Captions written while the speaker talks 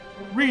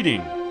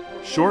Reading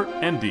Short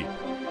and Deep.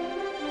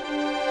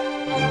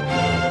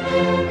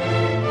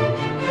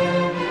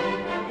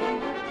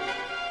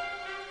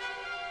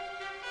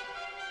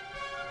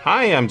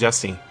 Hi, I'm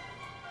Jesse.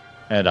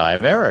 And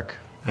I'm Eric.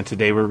 And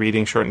today we're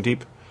reading Short and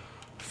Deep,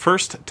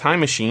 First Time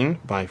Machine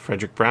by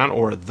Fredric Brown,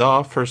 or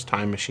The First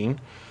Time Machine.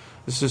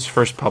 This is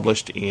first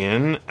published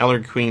in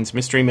Ellery Queen's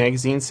Mystery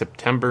Magazine,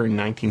 September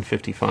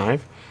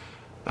 1955.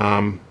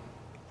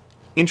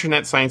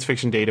 Internet Science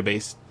Fiction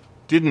Database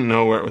didn't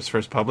know where it was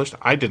first published.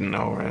 I didn't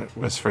know where it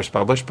was first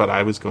published, but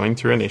I was going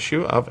through an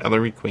issue of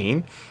Ellery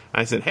Queen.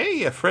 I said,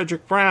 hey, a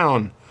Fredric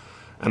Brown.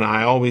 And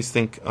I always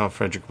think of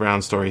Fredric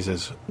Brown stories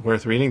as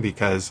worth reading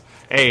because,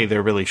 A,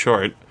 they're really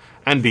short,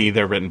 and B,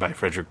 they're written by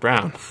Fredric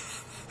Brown.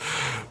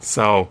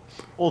 So,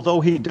 although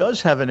he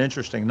does have an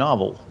interesting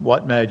novel,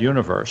 What Mad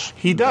Universe.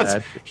 He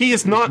does. He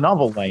is not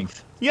novel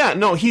length. Yeah,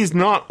 no, he's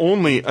not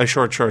only a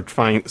short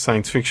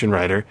science fiction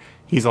writer.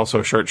 He's also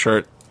a short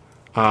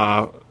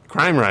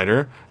crime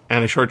writer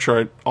and a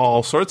short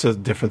all sorts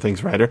of different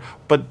things writer.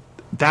 But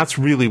that's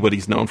really what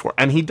he's known for.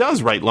 And he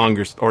does write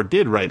longer, or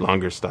did write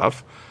longer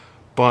stuff.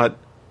 But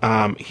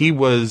he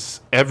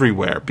was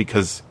everywhere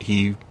because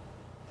he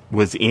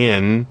was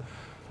in.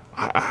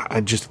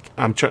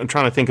 I'm trying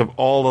to think of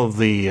all of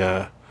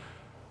the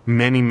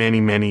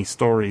many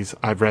stories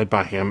I've read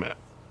by him.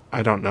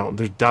 I don't know.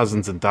 There's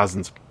dozens and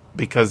dozens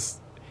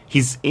because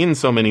he's in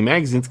so many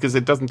magazines because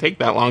it doesn't take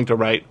that long to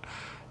write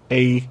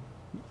a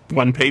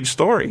one-page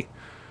story.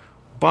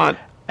 And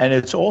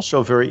it's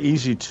also very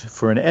easy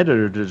for an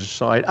editor to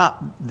decide,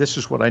 this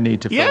is what I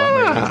need to fill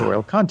out my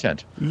editorial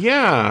content.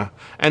 Yeah.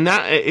 And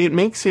that it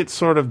makes it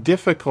sort of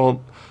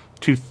difficult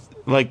to,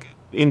 like,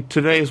 in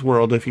today's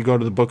world, if you go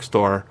to the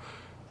bookstore,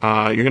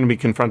 you're going to be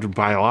confronted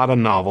by a lot of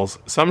novels,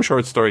 some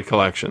short story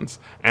collections,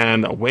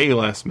 and way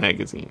less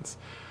magazines.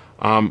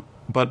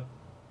 But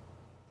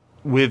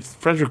with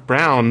Fredric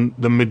Brown,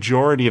 the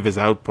majority of his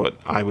output,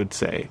 I would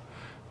say,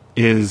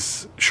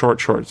 is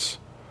shorts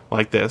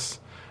like this.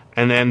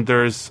 And then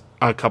there's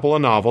a couple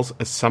of novels,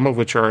 some of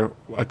which are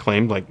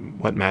acclaimed, like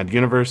What Mad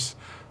Universe.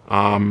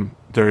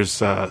 There's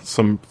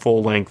some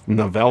full-length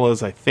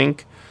novellas, I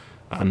think,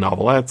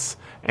 novelettes.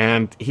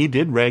 And he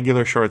did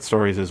regular short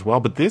stories as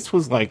well, but this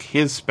was like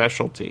his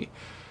specialty.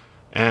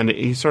 And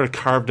he sort of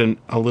carved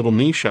a little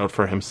niche out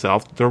for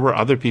himself. There were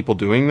other people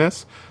doing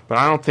this, but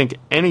I don't think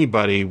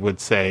anybody would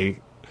say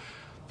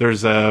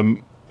there's a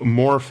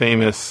more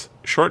famous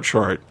short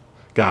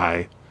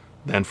guy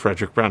than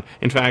Fredric Brown.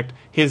 In fact,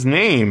 his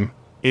name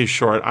is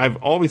short. I've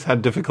always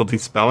had difficulty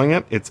spelling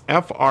it. It's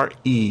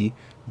F-R-E-D-R-I-C,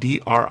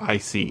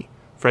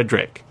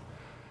 Fredric.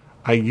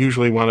 I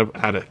usually want to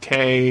add a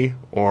K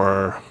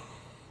or,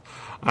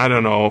 I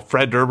don't know,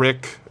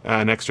 Frederick,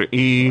 an extra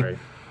E. Right.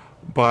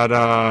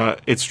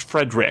 But it's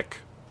Fredric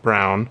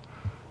Brown.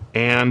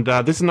 And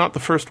this is not the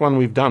first one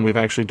we've done. We've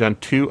actually done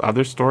two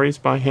other stories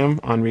by him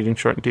on Reading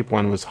Short and Deep.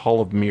 One was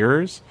Hall of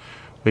Mirrors,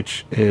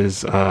 which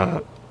is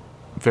a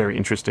very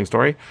interesting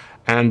story.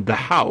 And The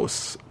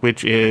House,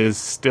 which is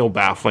still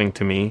baffling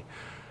to me.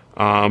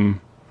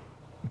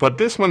 But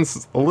this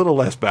one's a little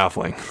less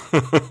baffling.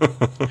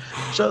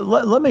 So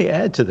let me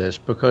add to this,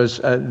 because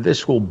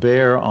this will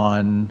bear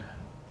on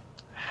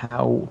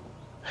how...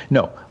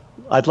 No,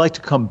 I'd like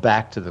to come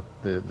back to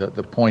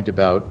the point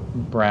about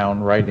Brown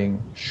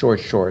writing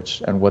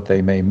shorts and what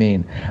they may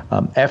mean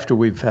after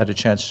we've had a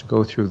chance to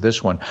go through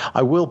this one.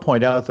 I will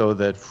point out, though,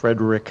 that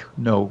Fredric,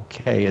 no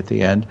K at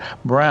the end,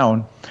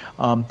 Brown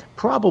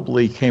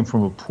probably came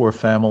from a poor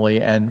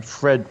family, and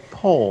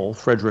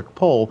Fredric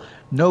Pohl,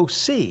 no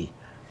C.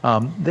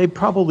 They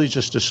probably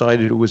just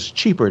decided it was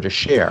cheaper to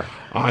share.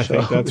 I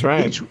think that's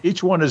right.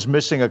 Each one is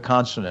missing a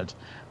consonant.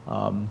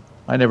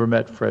 I never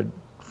met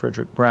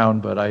Fredric Brown,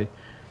 but I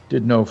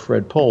did know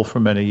Fred Pohl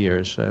for many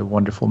years, a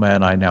wonderful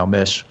man I now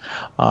miss.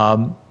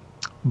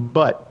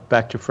 But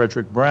back to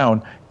Fredric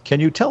Brown,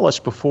 can you tell us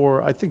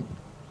before, I think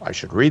I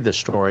should read this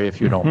story if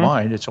you don't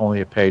mind, it's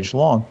only a page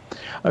long.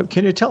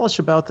 Can you tell us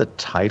about the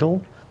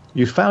title?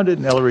 You found it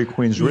in Ellery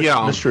Queen's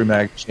Mystery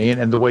Magazine,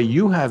 and the way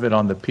you have it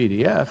on the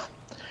PDF,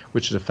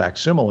 which is a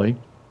facsimile,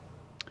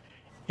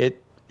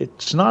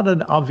 it's not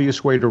an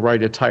obvious way to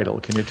write a title.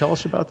 Can you tell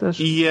us about this?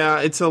 Yeah,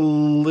 it's a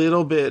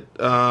little bit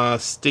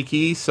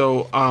sticky.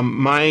 So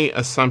my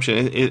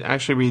assumption, it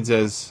actually reads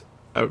as,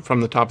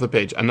 from the top of the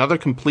page, another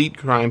complete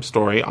crime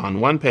story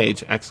on one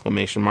page, ! It's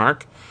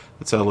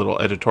a little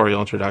editorial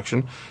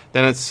introduction.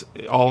 Then it's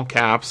all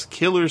caps,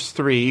 Killers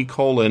 3, :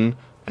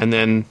 and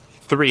then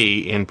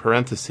 3 in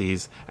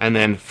parentheses, and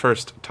then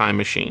First Time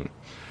Machine.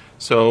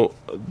 So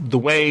the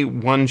way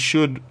one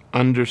should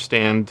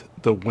understand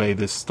the way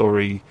this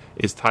story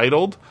is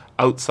titled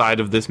outside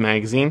of this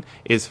magazine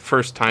is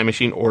First Time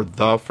Machine, or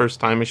The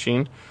First Time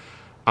Machine.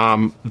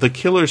 The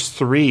Killers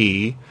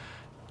 3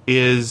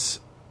 is,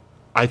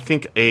 I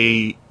think,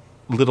 a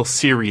little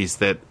series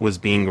that was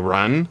being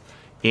run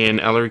in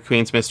Ellery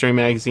Queen's Mystery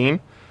Magazine,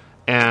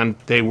 and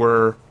they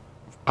were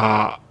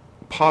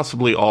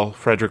possibly all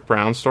Fredric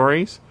Brown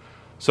stories.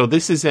 So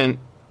this isn't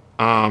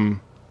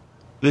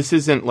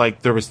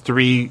like there was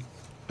 3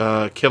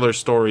 killer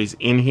stories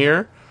in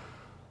here,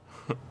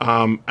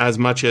 as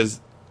much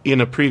as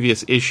in a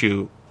previous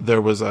issue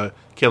there was a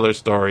Killer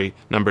Story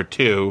number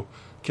 2,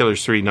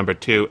 Killers 3 number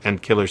 2,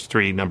 and Killers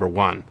 3 number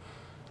 1,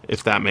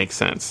 if that makes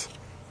sense.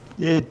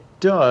 It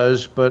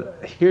does,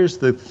 but here's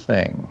the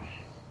thing.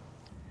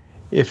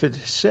 If it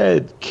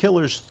said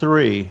Killers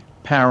 3,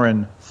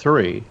 Parent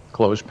 3,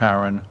 close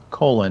parent,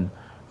 colon,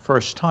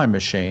 First Time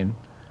Machine,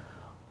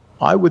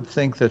 I would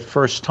think that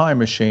First Time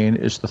Machine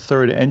is the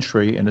third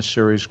entry in a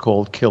series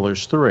called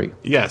Killers 3.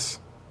 Yes.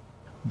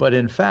 But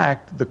in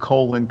fact, the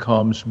colon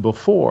comes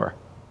before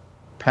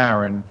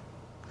Parent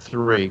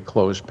 3,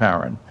 close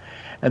parent.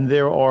 And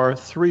there are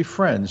 3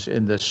 friends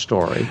in this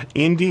story.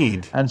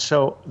 Indeed. And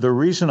so the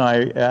reason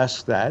I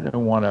ask that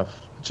and want to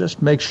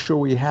just make sure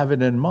we have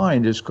it in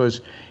mind is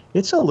because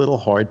it's a little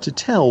hard to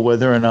tell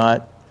whether or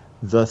not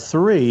the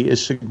 3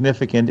 is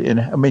significant in,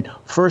 I mean,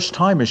 First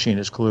Time Machine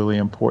is clearly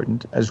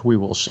important, as we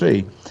will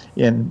see,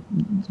 in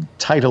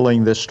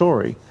titling this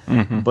story.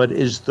 Mm-hmm. But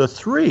is the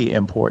 3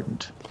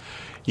 important?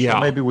 Yeah. So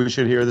maybe we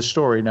should hear the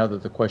story now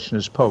that the question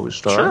is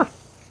posed. Sure. Right?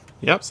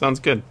 Yep, sounds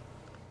good.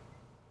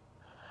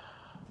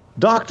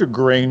 Dr.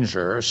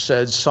 Granger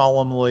said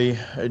solemnly,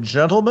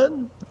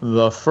 "Gentlemen,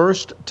 the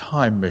First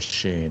Time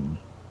Machine."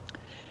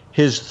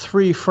 His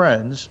 3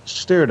 friends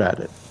stared at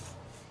it.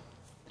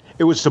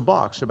 It was a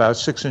box about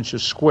 6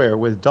 inches square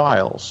with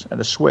dials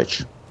and a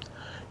switch.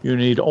 "You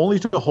need only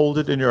to hold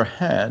it in your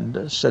hand,"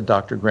 said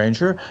Dr.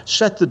 Granger.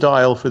 "Set the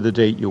dial for the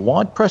date you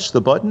want, press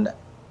the button,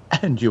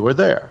 and you are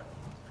there."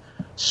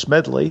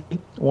 Smedley,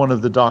 one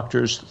of the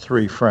doctor's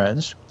 3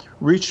 friends,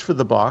 reached for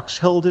the box,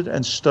 held it,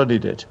 and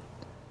studied it.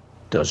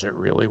 "Does it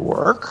really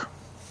work?"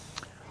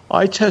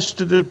 "I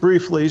tested it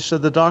briefly,"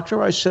 said the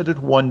doctor. "I set it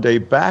one day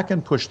back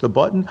and pushed the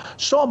button.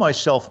 Saw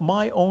myself,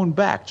 my own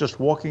back, just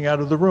walking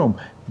out of the room.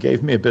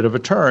 Gave me a bit of a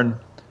turn."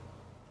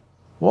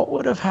 "What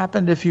would have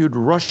happened if you'd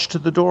rushed to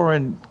the door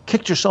and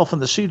kicked yourself in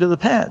the seat of the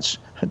pants?"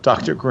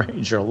 Dr.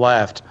 Granger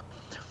laughed.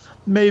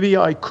 "Maybe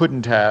I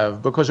couldn't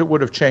have, because it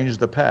would have changed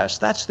the past.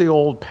 That's the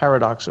old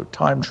paradox of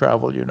time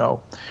travel, you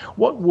know.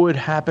 What would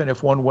happen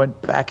if one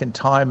went back in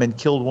time and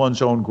killed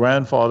one's own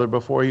grandfather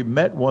before he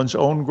met one's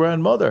own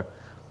grandmother?"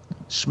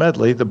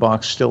 Smedley, the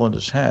box still in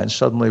his hand,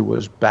 suddenly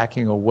was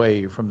backing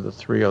away from the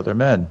 3 other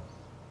men.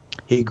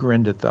 He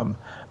grinned at them.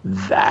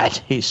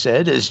 "That," he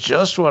said, "is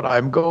just what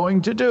I'm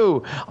going to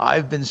do.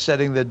 I've been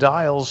setting the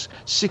dials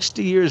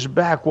 60 years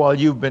back while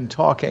you've been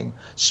talking."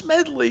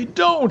 "Smedley,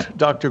 don't!"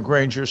 Dr.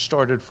 Granger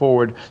started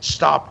forward.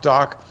 "Stop,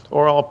 Doc,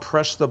 or I'll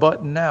press the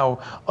button now.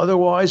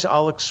 Otherwise,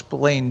 I'll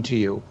explain to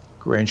you."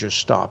 Granger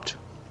stopped.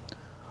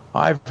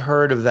 "I've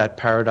heard of that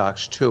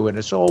paradox, too, and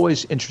it's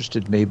always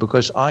interested me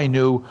because I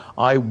knew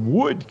I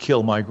would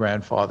kill my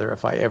grandfather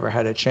if I ever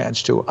had a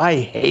chance to. I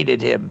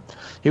hated him.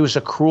 He was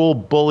a cruel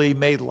bully,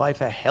 made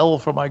life a hell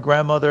for my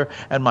grandmother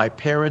and my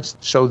parents,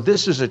 so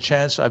this is a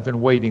chance I've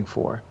been waiting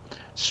for."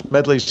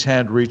 Smedley's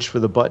hand reached for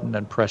the button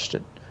and pressed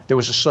it. There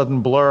was a sudden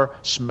blur.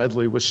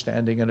 Smedley was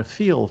standing in a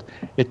field.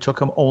 It took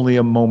him only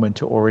a moment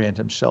to orient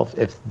himself.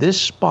 If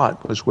this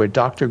spot was where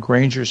Dr.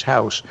 Granger's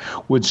house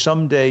would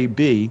someday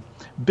be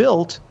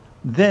built,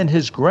 then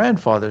his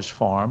grandfather's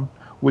farm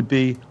would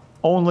be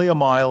only a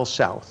mile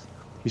south.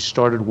 He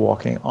started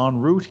walking. En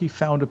route, he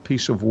found a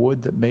piece of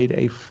wood that made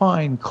a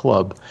fine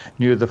club.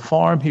 Near the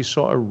farm, he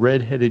saw a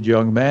red-headed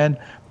young man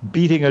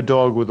beating a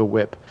dog with a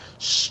whip.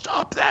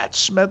 "Stop that!"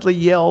 Smedley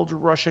yelled,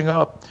 rushing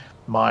up.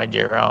 "Mind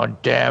your own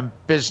damn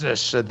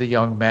business," said the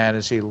young man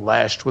as he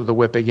lashed with the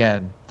whip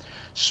again.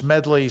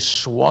 Smedley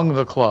swung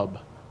the club.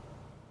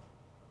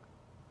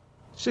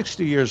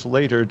 60 years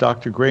later,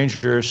 Dr.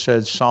 Granger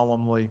said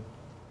solemnly,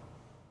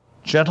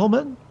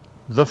 "Gentlemen,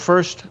 the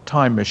First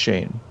Time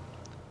Machine."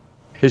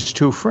 His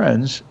 2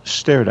 friends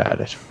stared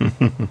at it.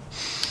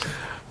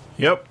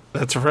 Yep,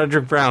 that's a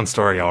Frederick Brown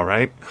story, all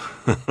right.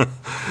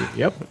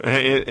 Yep.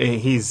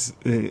 He's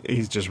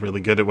just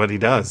really good at what he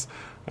does,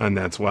 and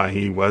that's why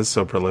he was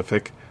so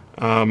prolific.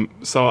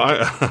 So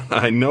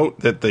I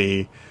note that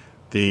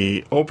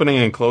the opening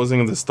and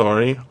closing of the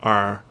story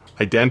are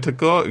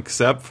identical,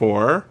 except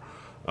for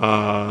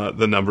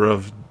the number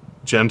of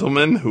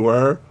gentlemen who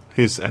are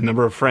a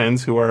number of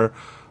friends who are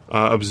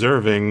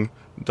observing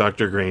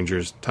Dr.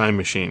 Granger's time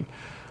machine.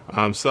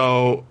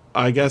 So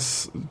I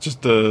guess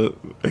just to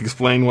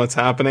explain what's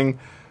happening,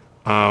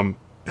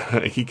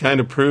 he kind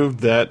of proved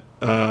that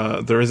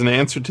there is an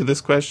answer to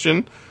this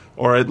question,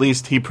 or at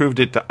least he proved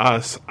it to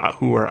us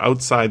who are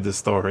outside the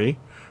story,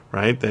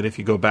 right? That if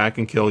you go back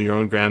and kill your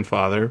own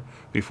grandfather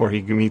before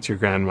he meets your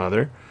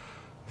grandmother,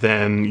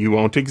 then you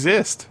won't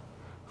exist.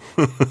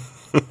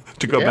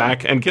 To go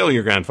back and kill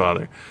your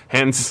grandfather.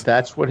 Hence,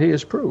 that's what he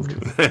has proved.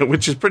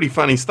 Which is pretty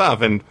funny stuff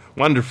and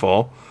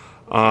wonderful,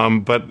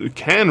 but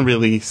can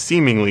really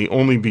seemingly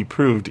only be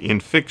proved in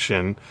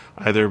fiction,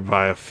 either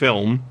by a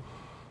film,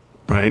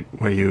 right,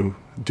 where you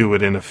do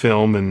it in a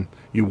film and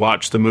you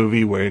watch the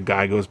movie where a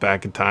guy goes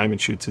back in time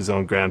and shoots his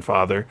own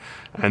grandfather,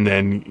 and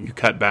then you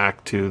cut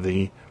back to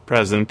the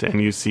present and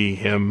you see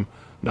him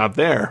not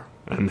there,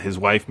 and his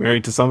wife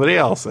married to somebody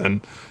else, and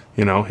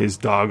his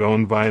dog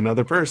owned by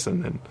another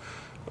person and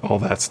all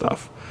that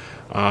stuff.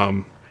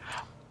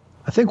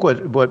 I think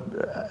what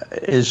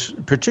is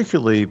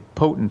particularly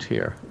potent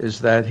here is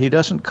that he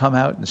doesn't come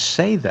out and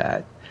say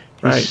that.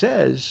 He Right.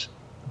 says,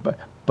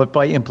 but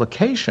by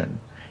implication,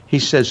 he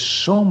says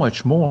so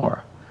much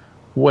more.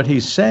 What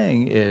he's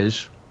saying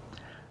is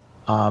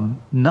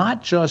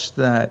not just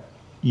that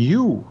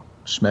you,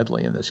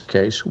 Smedley in this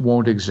case,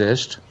 won't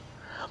exist,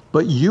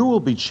 but you will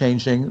be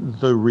changing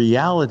the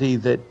reality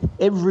that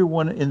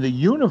everyone in the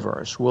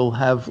universe will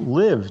have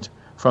lived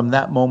from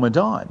that moment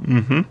on.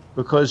 Mm-hmm.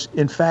 Because,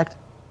 in fact,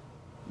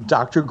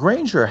 Dr.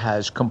 Granger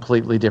has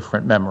completely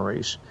different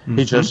memories. Mm-hmm.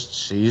 He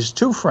just sees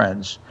two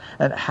friends.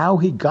 And how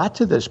he got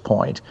to this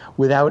point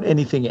without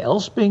anything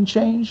else being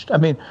changed? I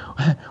mean,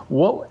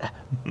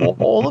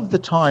 all of the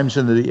times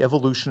in the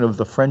evolution of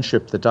the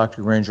friendship that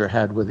Dr. Granger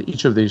had with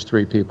each of these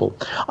three people,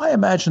 I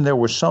imagine there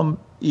were some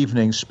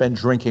evenings spent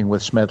drinking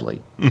with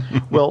Smedley.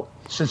 Well,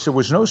 since there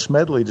was no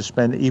Smedley to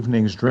spend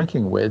evenings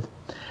drinking with,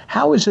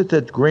 how is it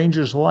that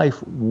Granger's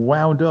life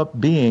wound up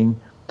being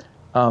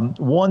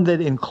one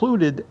that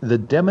included the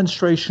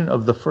demonstration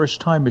of the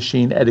first time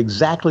machine at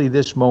exactly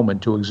this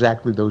moment to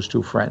exactly those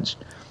two friends?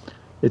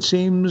 It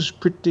seems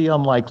pretty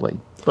unlikely.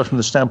 But from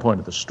the standpoint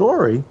of the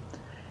story,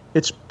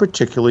 it's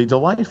particularly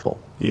delightful.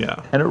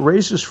 Yeah. And it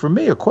raises for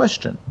me a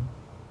question.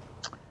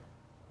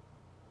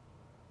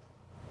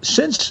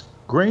 Since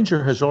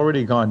Granger has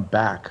already gone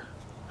back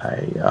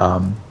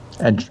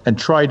and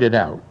tried it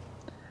out,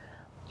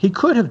 he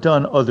could have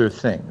done other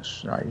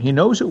things. Right? He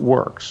knows it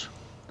works.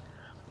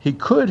 He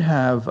could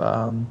have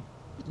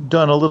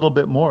done a little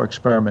bit more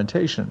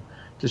experimentation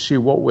to see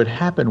what would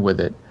happen with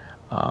it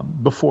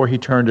before he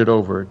turned it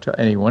over to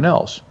anyone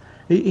else.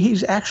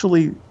 He's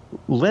actually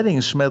letting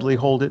Smedley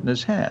hold it in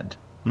his hand.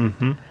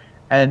 Mm-hmm.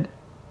 And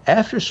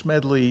after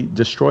Smedley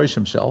destroys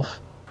himself,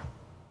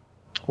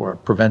 or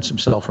prevents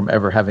himself from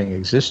ever having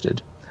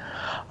existed,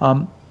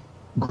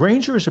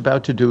 Granger is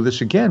about to do this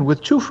again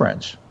with two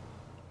friends.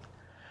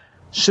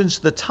 Since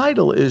the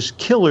title is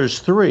Killers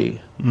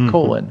 3,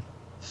 mm-hmm.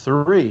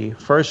 3,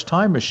 First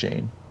Time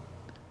Machine,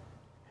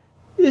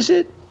 is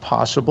it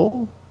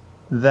possible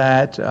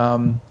that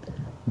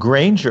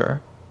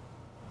Granger,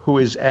 who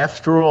is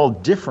after all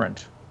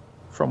different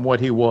from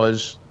what he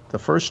was the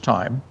first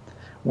time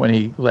when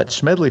he let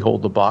Smedley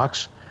hold the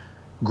box,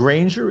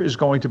 Granger is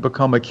going to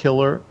become a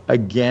killer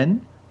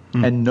again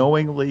and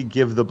knowingly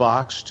give the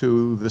box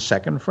to the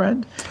second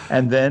friend,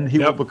 and then he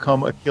will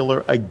become a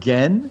killer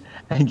again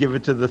and give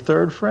it to the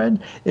third friend,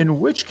 in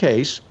which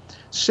case,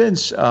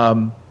 since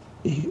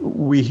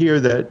we hear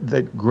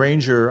that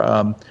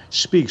Granger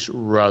speaks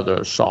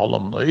rather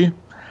solemnly,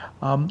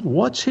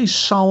 what's he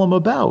solemn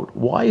about?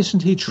 Why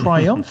isn't he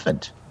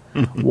triumphant?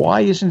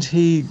 Why isn't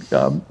he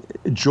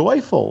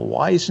joyful?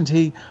 Why isn't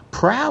he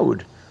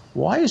proud?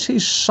 Why is he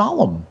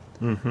solemn?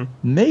 Mm-hmm.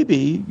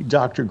 Maybe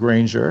Dr.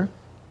 Granger,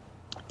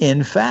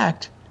 in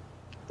fact,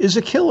 is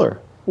a killer,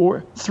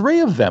 or three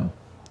of them.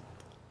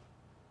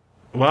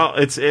 Well,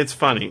 it's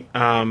funny.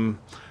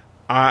 I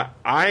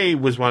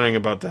was wondering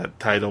about that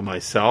title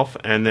myself,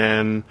 and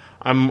then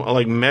I'm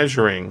like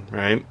measuring,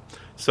 right?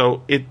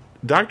 So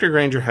Dr.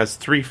 Granger has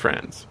three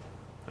friends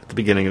at the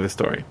beginning of the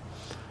story.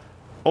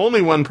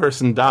 Only one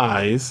person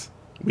dies,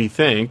 we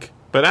think,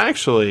 but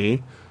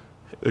actually,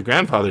 the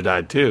grandfather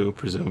died too,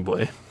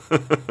 presumably.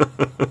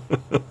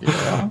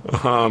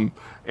 Yeah.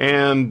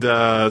 And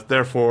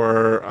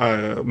therefore,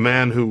 a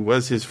man who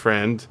was his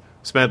friend,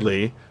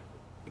 Smedley,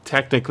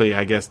 technically,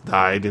 I guess,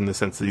 died in the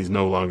sense that he's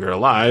no longer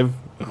alive,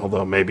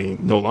 although maybe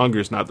no longer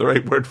is not the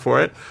right word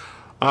for it.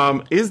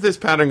 Is this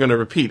pattern going to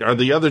repeat? Are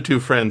the other two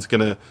friends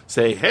going to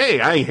say, hey,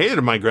 I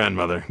hated my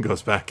grandmother, and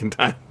goes back in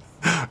time?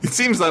 It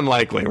seems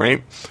unlikely,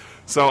 right?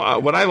 So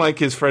what I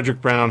like is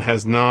Frederick Brown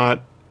has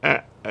not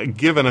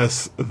given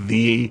us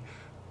the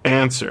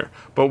answer.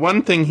 But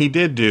one thing he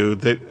did do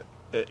that,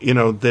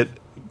 that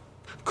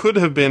could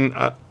have been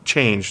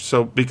changed.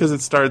 So because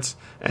it starts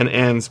and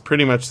ends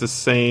pretty much the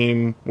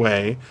same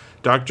way,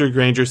 Dr.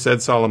 Granger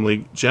said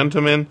solemnly,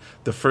 "Gentlemen,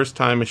 the first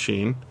time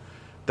machine."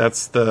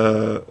 That's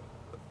the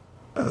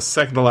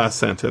second to last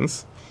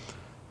sentence.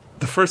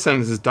 The first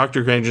sentence is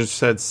Dr. Granger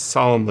said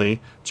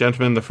solemnly,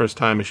 "Gentlemen, the first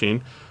time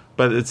machine."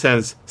 But it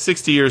says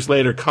 60 years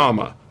later,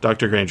 comma,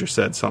 Dr. Granger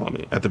said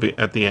solemnly at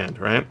the end,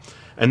 right?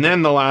 And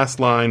then the last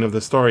line of the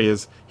story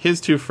is,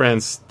 his two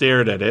friends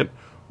stared at it.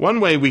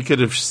 One way we could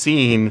have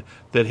seen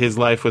that his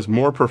life was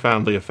more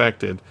profoundly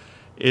affected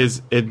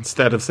is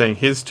instead of saying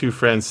his two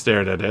friends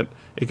stared at it,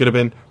 it could have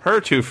been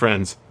her two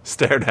friends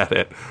stared at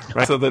it,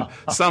 right? So that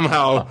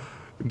somehow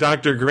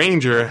Dr.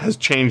 Granger has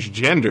changed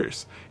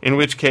genders, in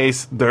which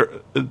case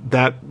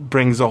that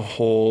brings a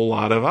whole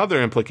lot of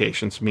other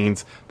implications.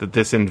 Means that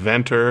this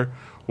inventor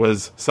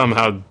was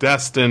somehow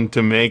destined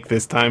to make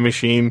this time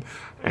machine,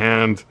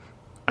 and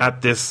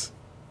at this,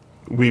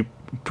 we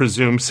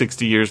presume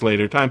 60 years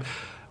later time.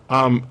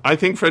 I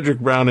think Frederick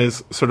Brown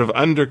is sort of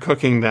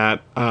undercooking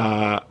that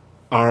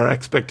our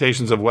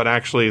expectations of what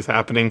actually is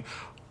happening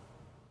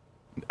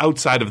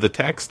outside of the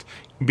text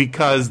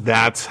because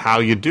that's how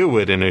you do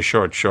it in a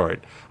short.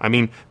 I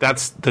mean,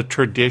 that's the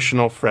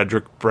traditional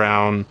Frederick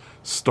Brown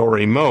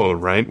story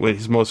mode, right?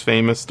 His most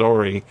famous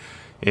story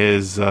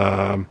is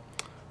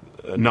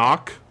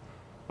Knock.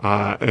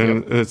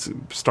 And it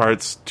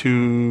starts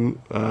two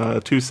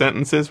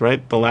sentences,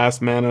 right? The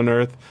last man on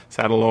earth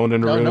sat alone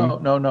in a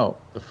room. No.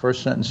 The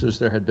first sentence is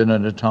there had been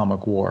an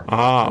atomic war.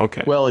 Ah,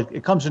 okay. Well,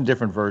 it comes in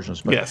different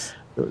versions, but yes.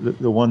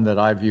 The one that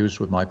I've used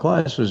with my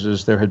classes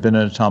is there had been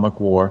an atomic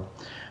war.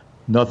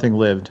 Nothing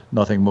lived,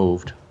 nothing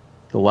moved.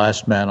 The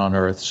last man on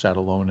earth sat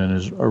alone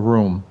in a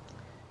room.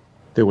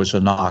 There was a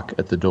knock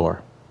at the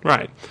door.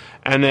 Right.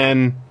 And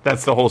then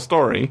that's the whole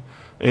story,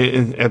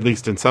 at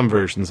least in some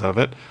versions of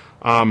it.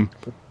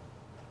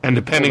 And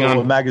depending on...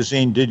 a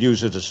magazine did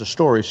use it as a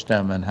story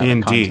stem and had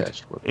a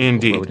contest.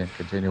 Indeed. Wrote in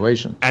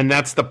continuation. And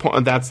that's the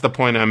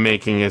point I'm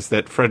making, is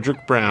that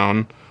Frederick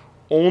Brown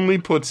only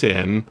puts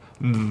in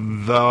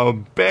the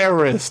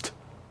barest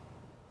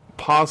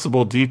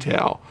possible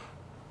detail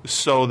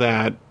so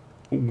that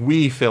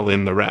we fill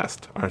in the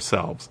rest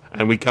ourselves,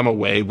 and we come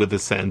away with a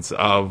sense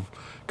of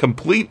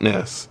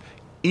completeness,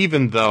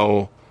 even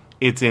though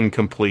it's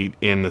incomplete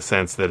in the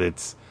sense that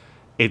it's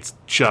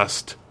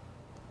just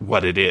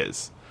what it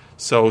is.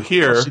 So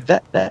here,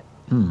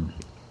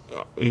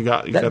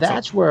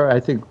 that's where I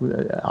think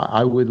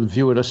I would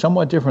view it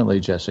somewhat differently,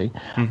 Jesse,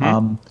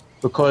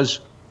 because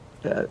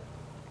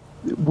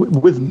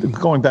with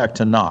going back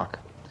to knock,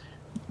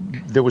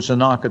 there was a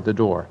knock at the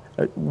door.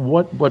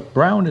 What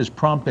Brown is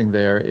prompting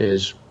there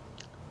is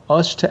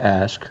us to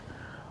ask,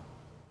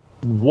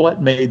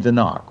 what made the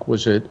knock?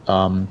 Was it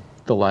the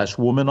last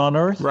woman on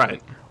Earth?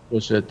 Right.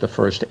 Was it the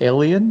first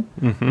alien?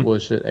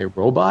 Was it a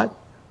robot?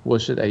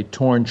 Was it a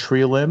torn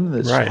tree limb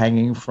that's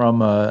hanging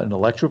from an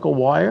electrical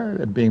wire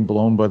and being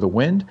blown by the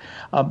wind?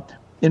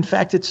 In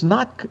fact, it's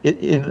not.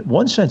 In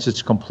one sense,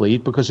 it's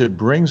complete because it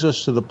brings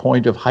us to the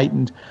point of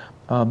heightened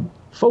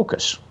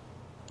focus.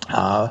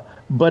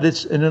 But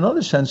it's, in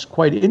another sense,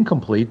 quite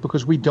incomplete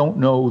because we don't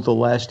know the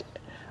last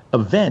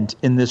event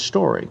in this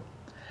story.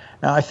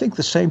 Now, I think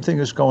the same thing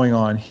is going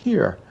on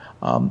here.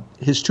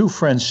 His two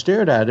friends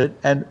stared at it,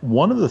 and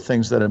one of the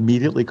things that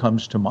immediately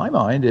comes to my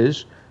mind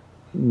is,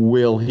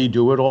 will he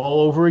do it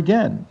all over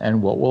again?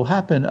 And what will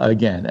happen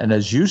again? And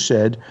as you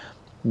said,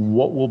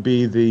 what will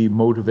be the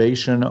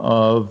motivation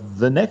of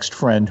the next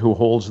friend who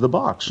holds the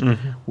box?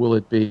 Will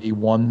it be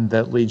one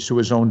that leads to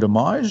his own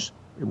demise,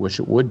 which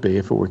it would be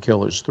if it were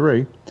Killers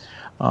 3?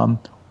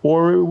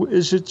 Or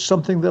is it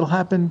something that'll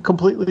happen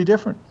completely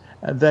different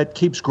that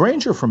keeps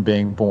Granger from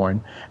being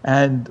born,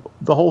 and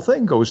the whole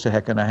thing goes to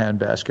heck in a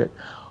handbasket?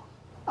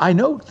 I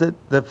note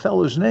that the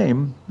fellow's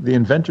name, the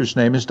inventor's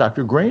name, is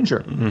Dr.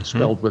 Granger,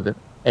 spelled with an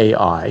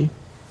A-I.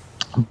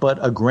 But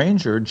a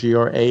Granger,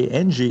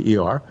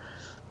 Granger,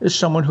 is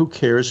someone who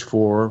cares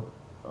for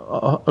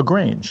a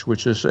grange,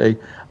 which is a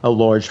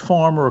large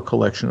farm or a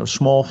collection of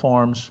small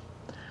farms,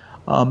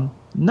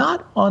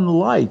 not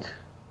unlike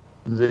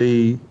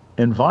the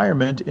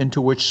environment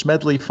into which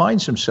Smedley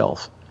finds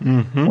himself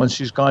once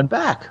he's gone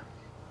back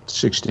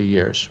 60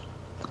 years.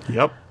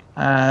 Yep.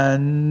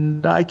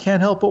 And I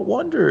can't help but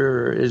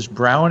wonder, is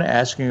Brown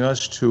asking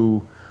us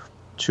to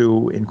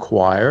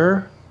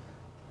inquire,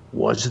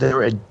 was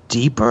there a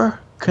deeper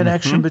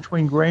connection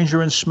between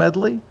Granger and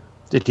Smedley?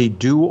 Did he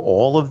do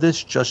all of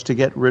this just to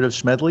get rid of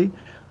Smedley?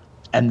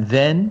 And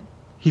then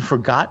he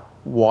forgot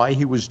why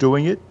he was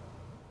doing it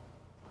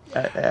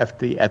at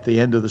the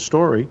end of the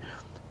story?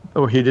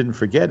 Or he didn't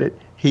forget it.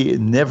 He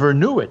never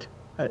knew it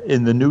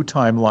in the new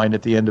timeline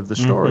at the end of the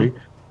story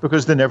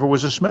because there never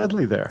was a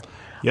Smedley there.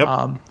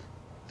 Yep.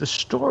 The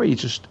story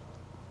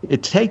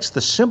it takes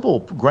the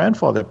simple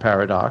grandfather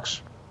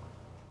paradox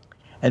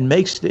and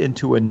makes it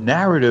into a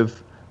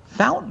narrative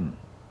fountain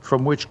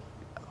from which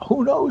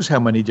who knows how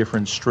many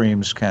different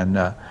streams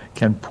can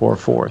pour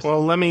forth.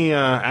 Well, let me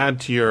add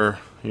to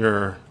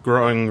your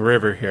growing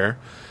river here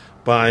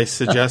by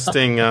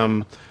suggesting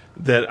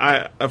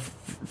that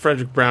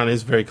Frederick Brown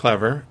is very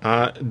clever.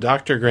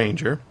 Dr.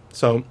 Granger.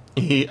 So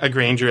a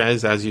Granger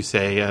is, as you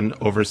say, an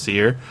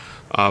overseer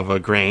of a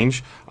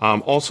grange,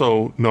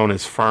 also known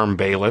as farm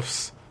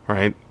bailiffs,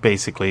 right?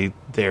 Basically,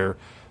 they're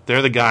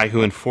the guy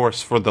who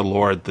enforce for the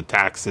Lord the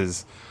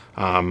taxes.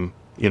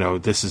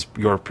 This is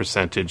your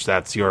percentage.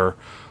 That's your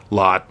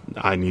lot.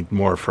 I need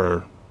more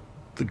for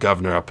the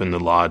governor up in the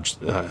lodge,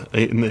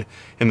 in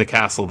the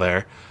castle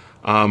there.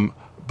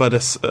 But a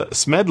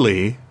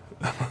Smedley,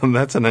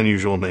 that's an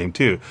unusual name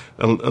too.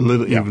 A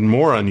little even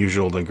more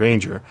unusual than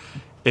Granger.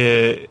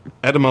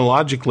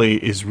 Etymologically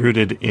is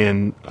rooted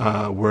in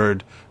a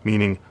word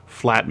meaning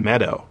flat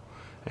meadow.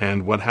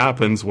 And what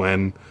happens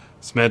when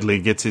Smedley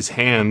gets his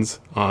hands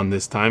on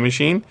this time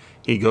machine,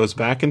 he goes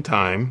back in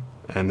time,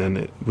 and then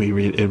it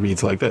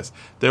reads like this.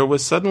 There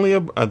was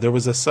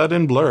a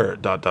sudden blur, ...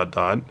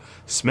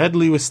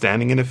 Smedley was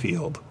standing in a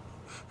field.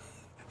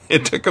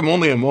 It took him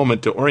only a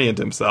moment to orient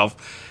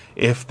himself.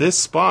 If this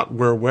spot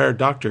were where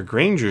Dr.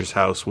 Granger's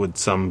house would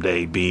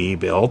someday be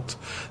built,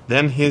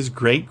 then his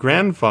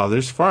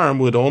great-grandfather's farm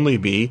would only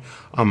be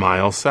a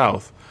mile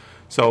south.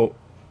 So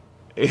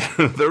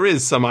there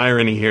is some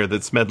irony here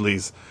that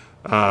Smedley's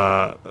in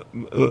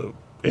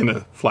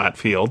a flat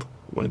field.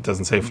 Well, it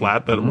doesn't say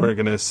flat, but we're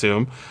going to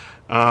assume.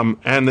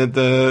 And that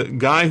the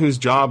guy whose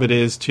job it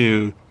is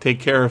to take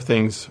care of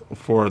things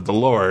for the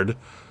Lord,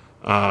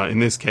 in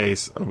this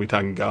case, are we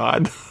talking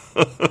God?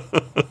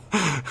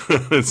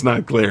 It's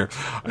not clear.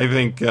 I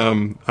think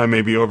I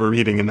may be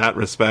overreading in that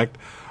respect.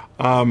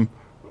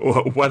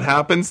 What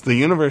happens? The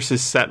universe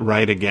is set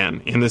right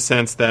again, in the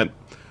sense that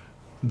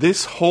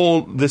this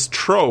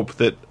trope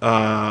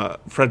that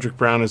Frederick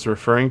Brown is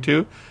referring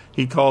to,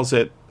 he calls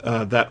it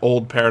that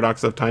old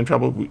paradox of time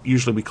travel.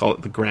 Usually we call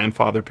it the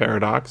grandfather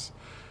paradox.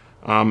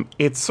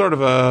 It's sort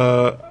of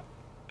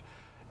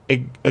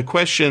a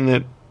question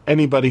that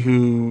anybody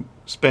who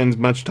spends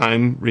much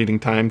time reading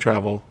time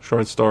travel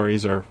short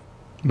stories or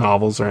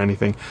novels or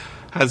anything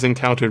has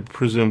encountered,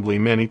 presumably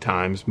many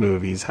times.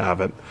 Movies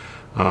have it.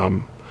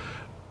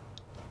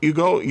 You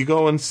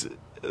go and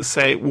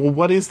say, well,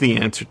 what is the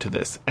answer to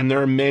this? And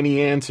there are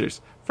many answers.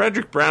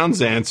 Frederick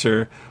Brown's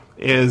answer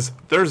is,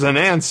 there's an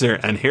answer,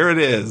 and here it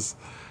is.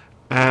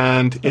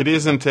 And it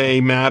isn't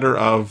a matter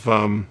of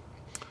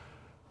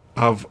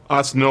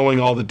us knowing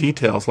all the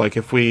details. Like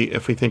if we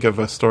think of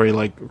a story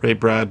like Ray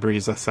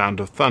Bradbury's A Sound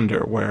of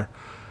Thunder, where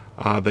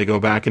they go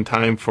back in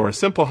time for a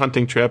simple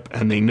hunting trip,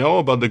 and they know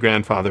about the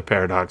grandfather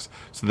paradox,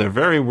 so they're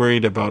very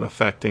worried about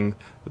affecting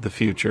the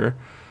future,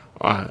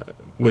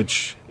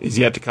 which is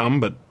yet to come,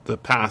 but the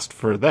past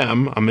for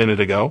them a minute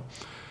ago.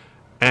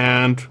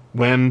 And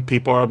when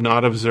people are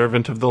not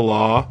observant of the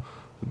law,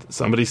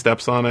 somebody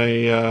steps off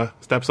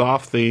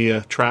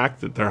the track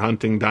that they're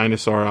hunting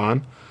dinosaur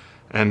on,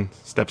 and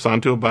steps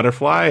onto a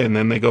butterfly, and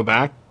then they go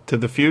back to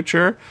the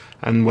future,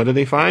 and what do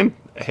they find?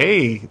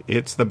 Hey,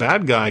 it's the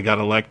bad guy got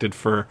elected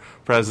for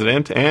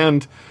president,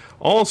 and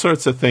all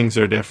sorts of things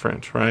are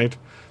different, right?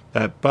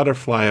 That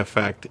butterfly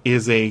effect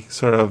is a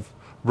sort of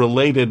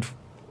related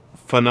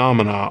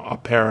phenomena, a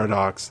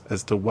paradox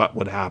as to what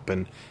would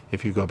happen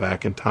if you go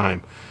back in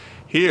time.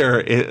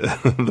 Here,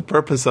 the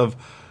purpose of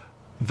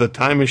the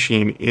time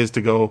machine is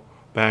to go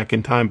back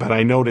in time, but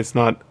I note it's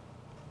not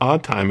a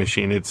time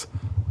machine, it's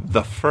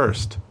the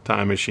first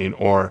time machine,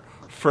 or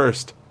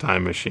first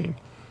time machine,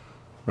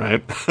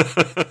 right?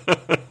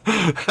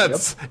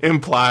 That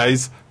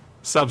implies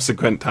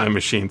subsequent time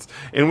machines,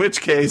 in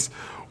which case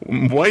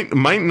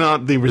might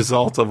not the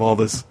result of all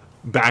this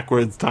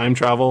backwards time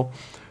travel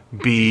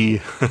be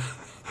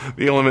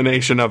the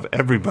elimination of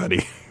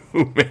everybody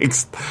who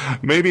makes,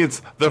 maybe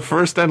it's the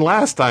first and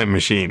last time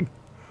machine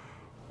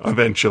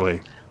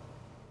eventually.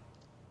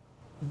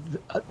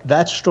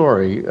 That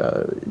story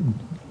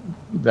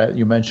that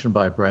you mentioned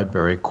by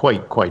Bradbury,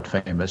 quite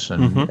famous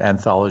and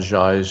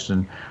anthologized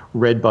and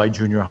read by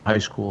junior high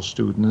school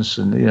students,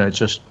 and it's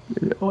just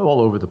all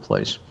over the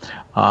place.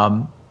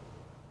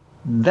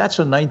 That's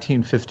a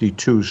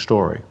 1952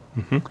 story.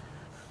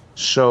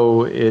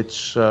 So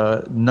it's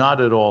not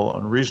at all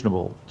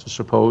unreasonable to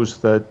suppose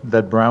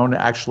that Brown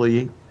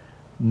actually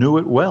knew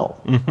it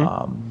well,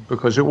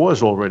 because it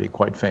was already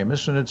quite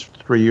famous, and it's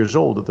 3 years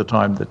old at the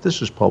time that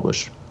this is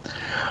published.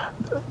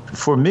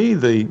 For me,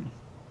 the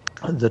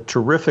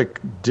terrific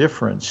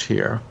difference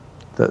here,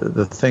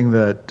 the thing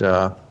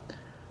that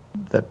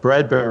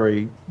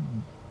Bradbury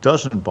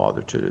doesn't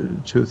bother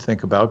to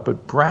think about,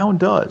 but Brown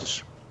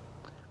does,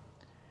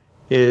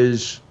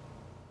 is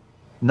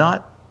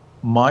not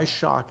my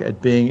shock at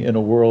being in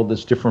a world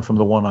that's different from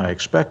the one I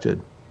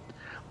expected,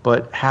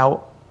 but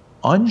how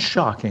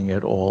unshocking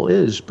it all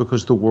is,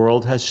 because the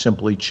world has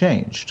simply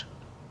changed.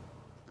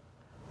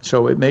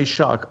 So it may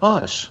shock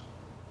us,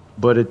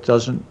 but it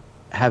doesn't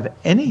have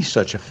any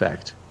such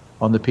effect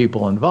on the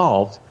people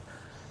involved.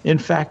 In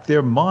fact,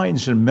 their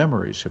minds and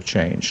memories have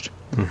changed.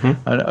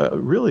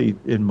 And really,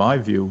 in my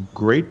view,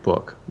 great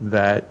book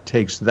that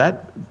takes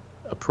that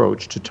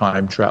approach to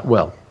time travel.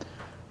 Well,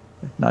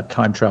 not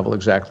time travel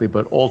exactly,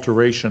 but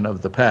alteration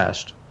of the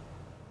past,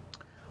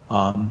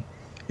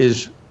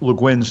 is Le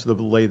Guin's The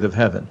Lathe of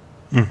Heaven,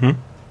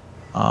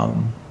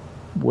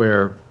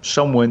 where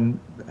someone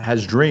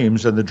has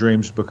dreams and the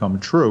dreams become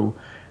true,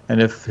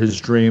 and if his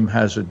dream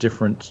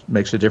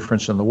makes a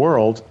difference in the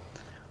world,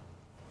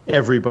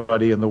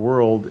 everybody in the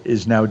world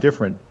is now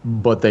different,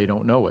 but they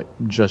don't know it,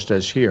 just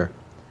as here.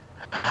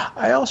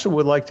 I also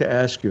would like to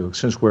ask you,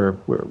 since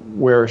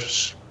we're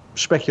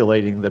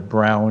speculating that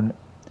Brown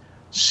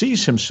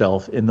sees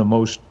himself in the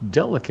most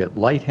delicate,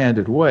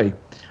 light-handed way,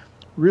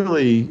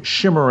 really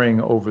shimmering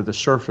over the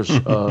surface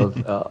of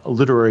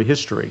literary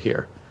history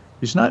here.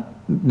 He's not,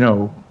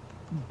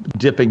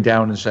 dipping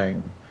down and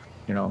saying,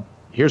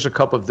 here's a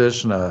cup of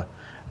this and a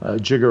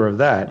jigger of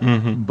that,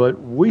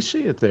 but we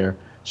see it there.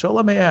 So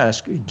let me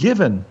ask,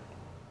 given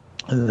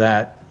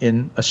that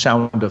in A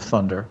Sound of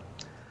Thunder,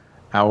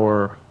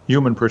 our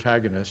human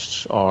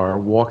protagonists are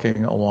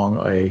walking along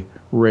a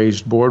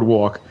raised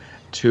boardwalk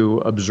to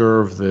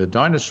observe the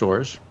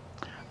dinosaurs,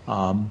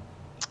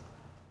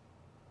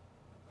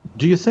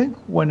 do you think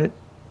when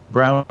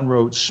Brown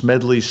wrote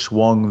Smedley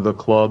swung the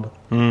club,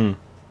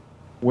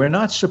 we're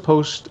not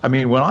supposed,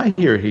 when I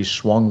hear he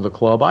swung the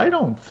club, I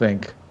don't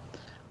think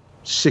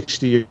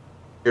 60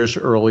 years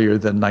earlier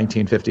than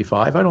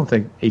 1955. I don't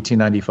think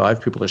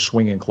 1895 people are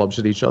swinging clubs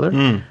at each other.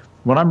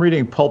 When I'm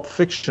reading Pulp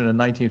Fiction in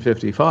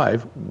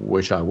 1955,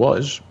 which I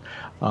was,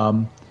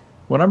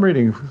 when I'm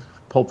reading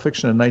Pulp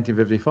Fiction in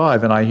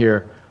 1955 and I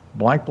hear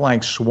blank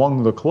blank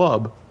swung the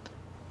club,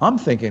 I'm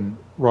thinking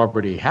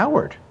Robert E.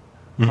 Howard.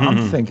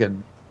 I'm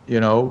thinking,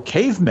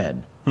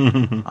 cavemen.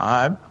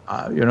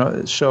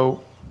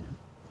 So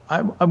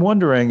I'm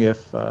wondering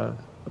if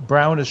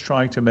Brown is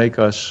trying to make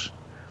us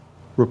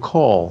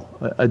recall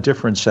a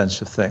different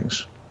sense of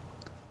things.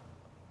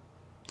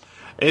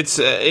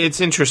 It's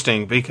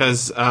interesting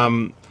because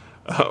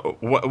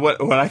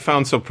what I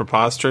found so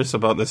preposterous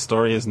about this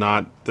story is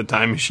not the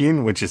time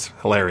machine, which is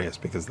hilarious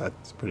because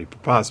that's pretty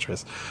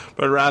preposterous,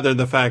 but rather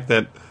the fact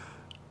that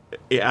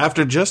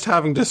after just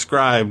having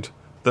described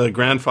the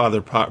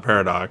grandfather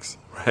paradox,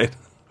 right?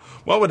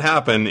 What would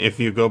happen if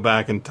you go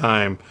back in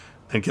time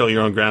and kill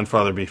your own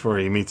grandfather before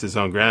he meets his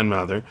own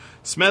grandmother?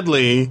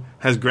 Smedley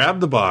has grabbed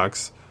the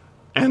box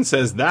and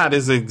says, that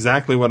is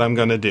exactly what I'm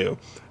going to do.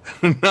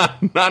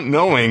 not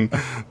knowing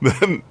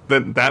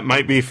that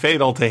might be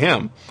fatal to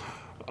him.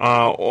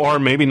 Or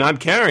maybe not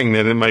caring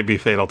that it might be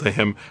fatal to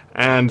him.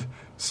 And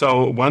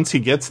so once he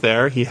gets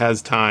there, he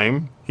has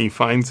time. He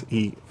finds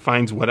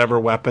whatever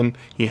weapon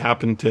he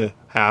happened to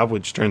have,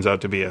 which turns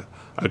out to be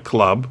a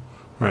club,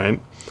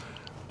 right?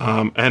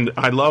 And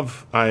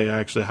I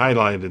actually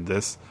highlighted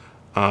this.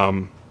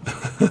 En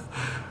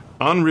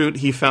route,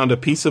 he found a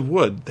piece of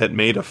wood that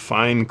made a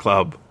fine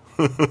club.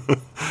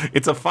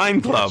 It's a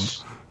fine club,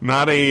 yes.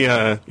 Not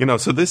a,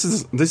 so this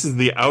is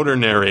the outer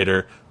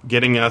narrator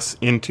getting us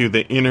into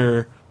the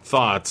inner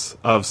thoughts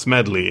of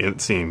Smedley,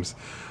 it seems.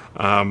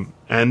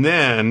 And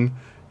then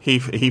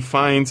he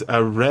finds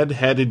a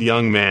red-headed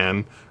young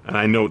man, and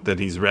I note that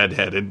he's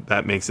red-headed.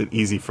 That makes it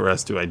easy for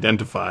us to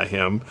identify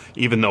him,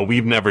 even though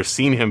we've never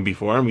seen him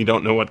before, and we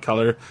don't know what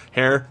color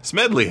hair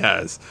Smedley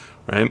has,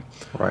 right?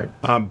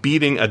 Right.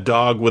 Beating a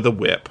dog with a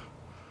whip.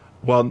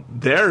 Well,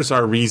 there's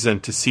our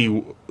reason to see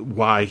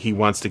why he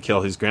wants to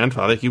kill his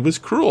grandfather. He was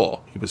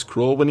cruel. He was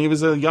cruel when he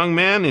was a young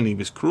man, and he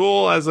was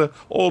cruel as an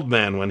old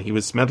man when he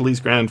was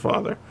Smedley's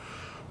grandfather.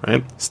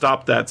 Right?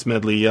 Stop that,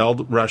 Smedley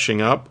yelled, rushing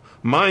up.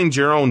 Mind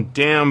your own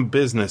damn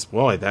business.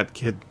 Boy, that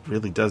kid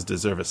really does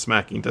deserve a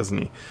smacking, doesn't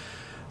he?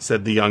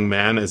 Said the young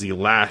man as he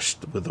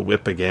lashed with the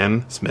whip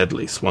again.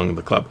 Smedley swung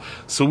the club.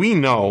 So we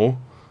know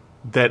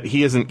that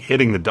he isn't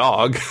hitting the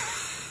dog.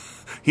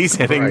 He's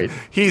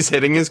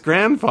hitting his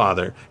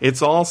grandfather.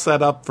 It's all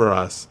set up for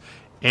us.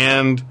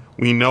 And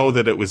we know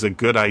that it was a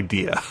good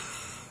idea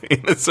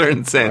in a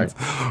certain sense.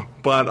 Right.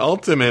 But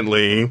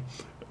ultimately,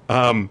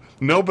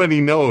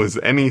 nobody knows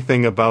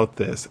anything about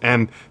this.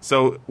 And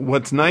so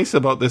what's nice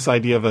about this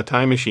idea of a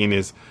time machine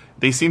is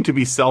they seem to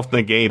be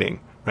self-negating,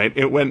 right?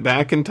 It went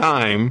back in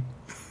time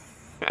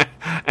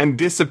and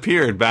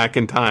disappeared back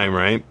in time,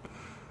 right?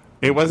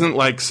 It wasn't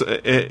like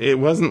at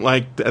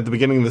the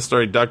beginning of the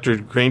story, Dr.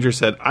 Granger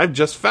said, "I've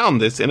just found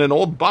this in an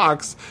old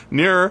box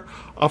near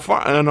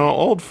an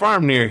old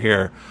farm near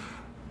here."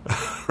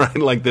 Right?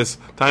 Like this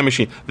time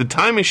machine. The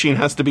time machine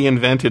has to be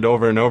invented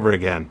over and over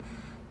again.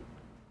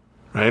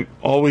 Right?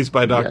 Always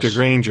by Dr. Yes.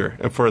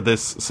 Granger for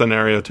this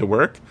scenario to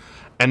work.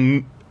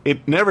 And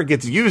it never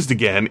gets used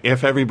again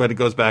if everybody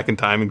goes back in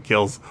time and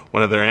kills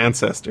one of their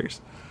ancestors.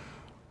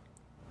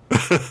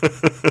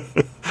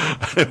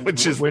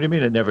 Which is, what do you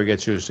mean it never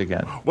gets used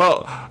again?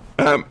 Well,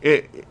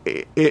 it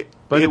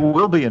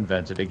will be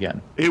invented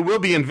again. It will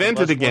be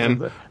invented again.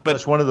 But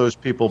that's one of those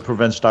people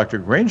prevents Dr.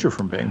 Granger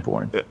from being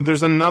born.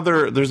 There's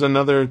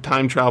another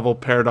time travel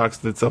paradox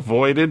that's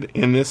avoided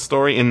in this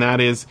story, and that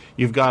is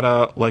you've got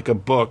a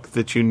book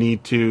that you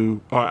need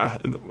to.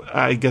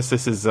 I guess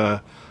this is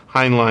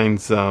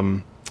Heinlein's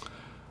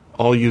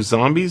All You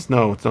Zombies.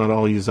 No, it's not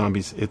All You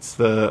Zombies. It's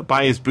the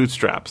By His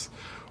Bootstraps,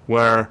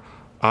 where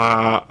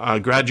a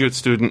graduate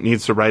student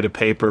needs to write a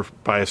paper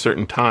by a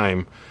certain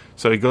time.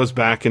 So he goes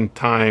back in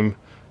time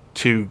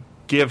to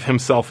give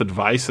himself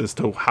advice as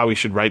to how he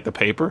should write the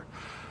paper.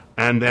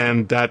 And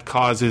then that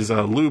causes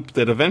a loop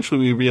that eventually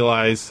we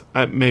realize,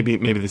 maybe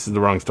this is the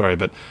wrong story,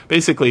 but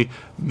basically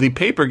the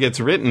paper gets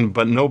written,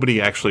 but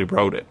nobody actually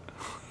wrote it.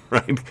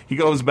 Right? He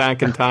goes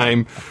back in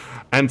time.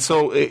 And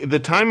so the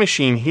time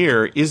machine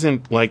here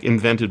isn't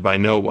invented by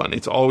no one.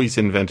 It's always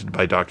invented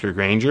by Dr.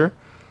 Granger.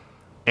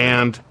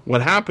 And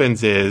what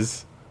happens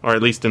is, or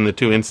at least in the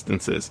two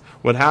instances,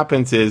 what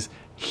happens is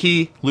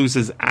he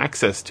loses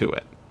access to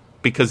it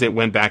because it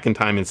went back in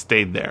time and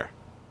stayed there.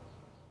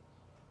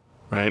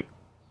 Right?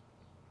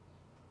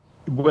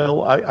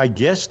 Well, I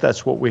guess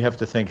that's what we have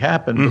to think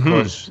happened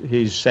because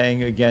he's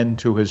saying again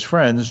to his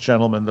friends,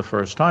 gentlemen, the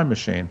first time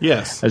machine.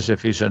 Yes. As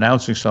if he's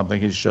announcing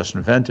something he's just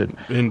invented.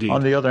 Indeed.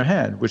 On the other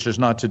hand, which is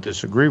not to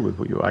disagree with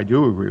you, I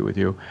do agree with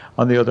you.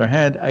 On the other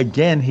hand,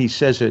 again, he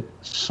says it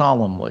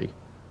solemnly,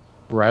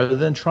 rather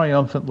than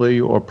triumphantly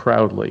or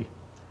proudly.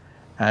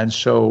 And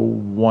so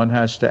one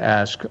has to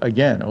ask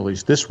again, or at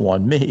least this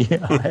one, me,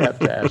 I have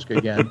to ask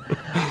again,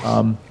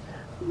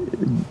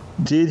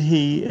 did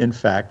he, in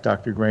fact,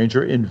 Dr.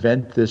 Granger,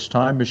 invent this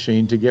time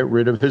machine to get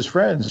rid of his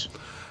friends?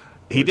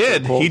 He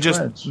did. called He just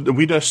friends.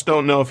 we just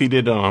don't know if he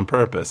did it on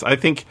purpose. I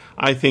think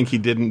he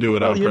didn't do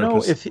it on You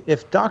know, purpose.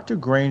 if Dr.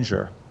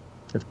 Granger,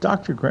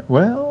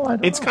 well, I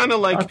don't It's know. kind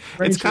of like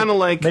Dr. it's kind of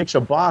like makes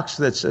a box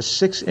that's a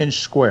 6-inch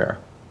square,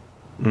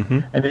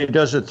 and he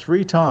does it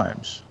 3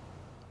 times.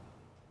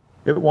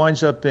 It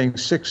winds up being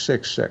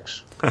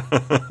 666.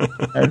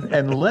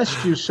 And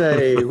lest you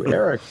say,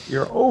 Eric,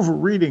 you're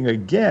overreading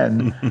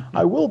again,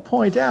 I will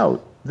point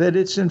out that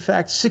it's in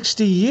fact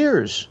 60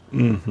 years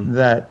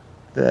that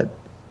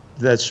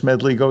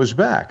Smedley goes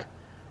back.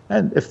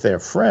 And if they're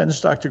friends,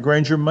 Dr.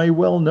 Granger may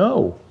well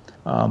know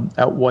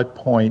at what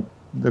point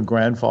the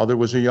grandfather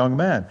was a young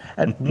man.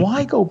 And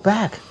why go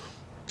back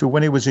to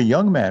when he was a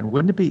young man?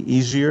 Wouldn't it be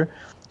easier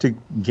to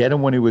get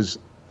him when he was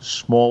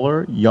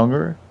smaller,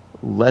 younger,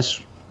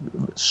 less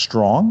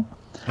strong?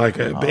 like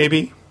a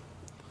baby.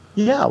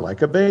 Yeah,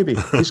 like a baby.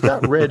 He's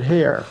got red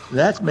hair.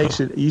 That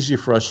makes it easy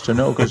for us to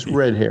know because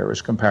red hair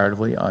is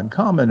comparatively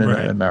uncommon in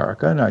Right.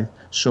 America, and I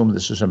assume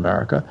this is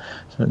America,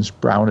 since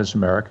brown is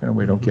American and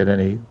we don't get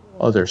any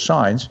other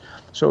signs.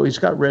 So he's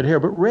got red hair,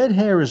 but red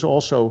hair is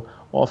also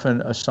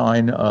often a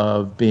sign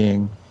of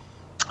being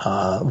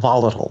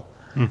volatile,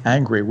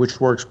 angry, which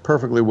works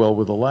perfectly well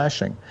with the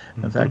lashing.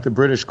 In fact, the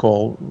British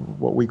call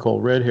what we call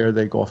red hair,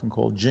 they often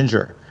call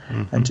ginger.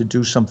 And to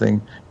do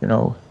something,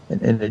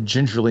 in a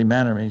gingerly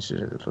manner means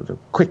sort of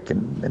quick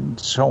and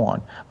so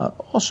on.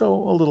 Also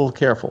a little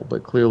careful,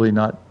 but clearly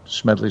not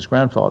Smedley's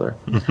grandfather.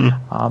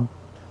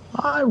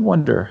 I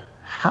wonder,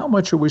 how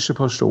much are we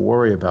supposed to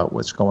worry about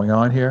what's going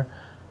on here?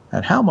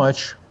 And how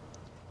much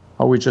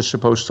are we just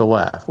supposed to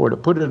laugh? Or to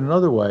put it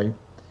another way,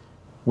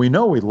 we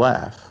know we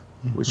laugh.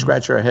 We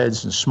scratch our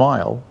heads and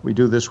smile. We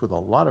do this with a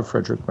lot of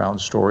Frederick Brown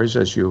stories,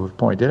 as you have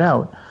pointed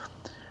out.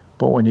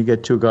 But when you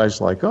get 2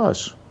 guys like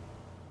us,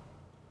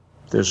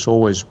 there's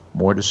always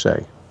more to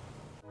say.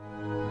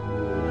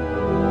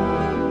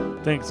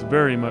 Thanks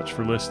very much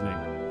for listening.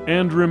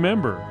 And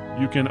remember,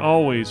 you can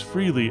always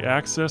freely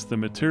access the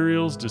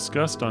materials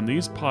discussed on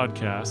these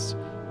podcasts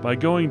by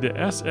going to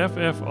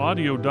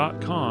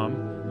sffaudio.com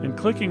and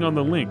clicking on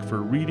the link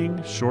for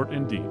Reading Short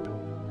and Deep.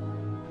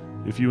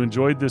 If you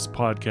enjoyed this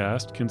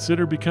podcast,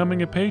 consider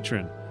becoming a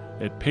patron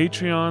at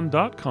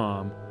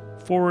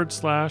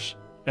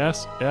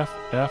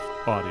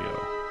patreon.com/SFF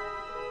Audio.